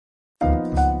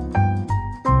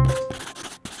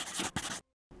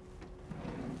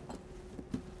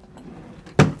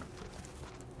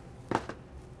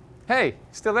Hey,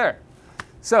 still there.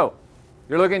 So,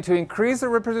 you're looking to increase the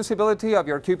reproducibility of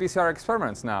your qPCR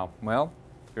experiments now. Well,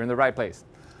 you're in the right place.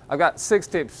 I've got 6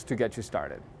 tips to get you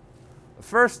started. The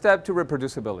first step to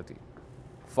reproducibility.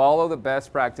 Follow the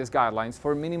best practice guidelines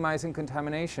for minimizing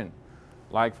contamination.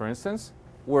 Like, for instance,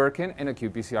 working in a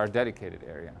qPCR dedicated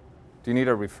area. Do you need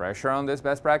a refresher on these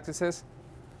best practices?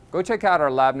 Go check out our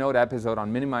Lab Note episode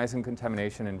on minimizing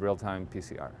contamination in real-time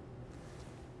PCR.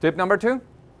 Tip number 2,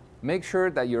 make sure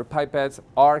that your pipettes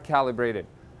are calibrated.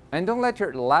 And don't let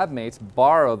your lab mates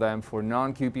borrow them for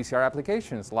non-qPCR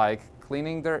applications like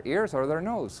cleaning their ears or their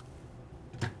nose.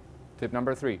 Tip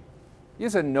number 3,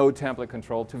 use a no template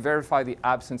control to verify the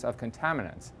absence of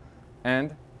contaminants.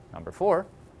 And number 4,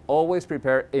 always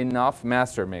prepare enough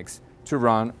master mix to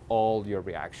run all your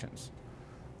reactions.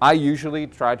 I usually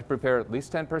try to prepare at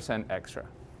least 10% extra.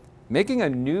 Making a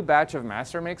new batch of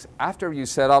master mix after you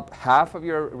set up half of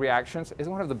your reactions is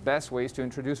one of the best ways to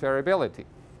introduce variability.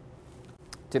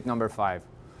 Tip number 5,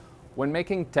 when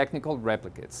making technical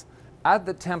replicates, add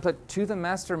the template to the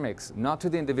master mix, not to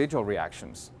the individual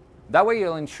reactions. That way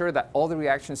you'll ensure that all the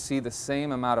reactions see the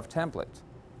same amount of template.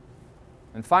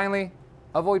 And finally,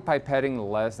 avoid pipetting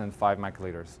less than 5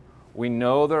 microliters. We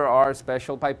know there are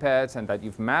special pipettes and that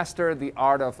you've mastered the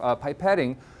art of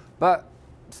pipetting, but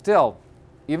still,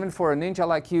 even for a ninja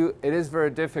like you, it is very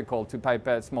difficult to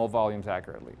pipette small volumes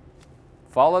accurately.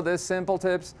 Follow these simple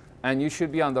tips and you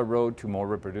should be on the road to more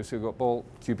reproducible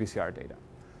qPCR data.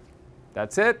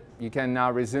 That's it. You can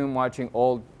now resume watching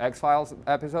old X-Files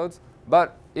episodes,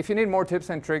 but if you need more tips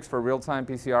and tricks for real-time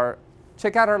PCR,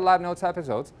 check out our Lab Notes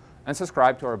episodes and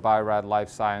subscribe to our Bio-Rad Life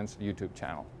Science YouTube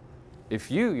channel. If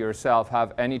you yourself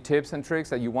have any tips and tricks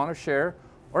that you want to share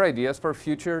or ideas for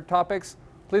future topics,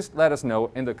 please let us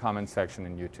know in the comments section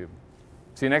in YouTube.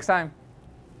 See you next time.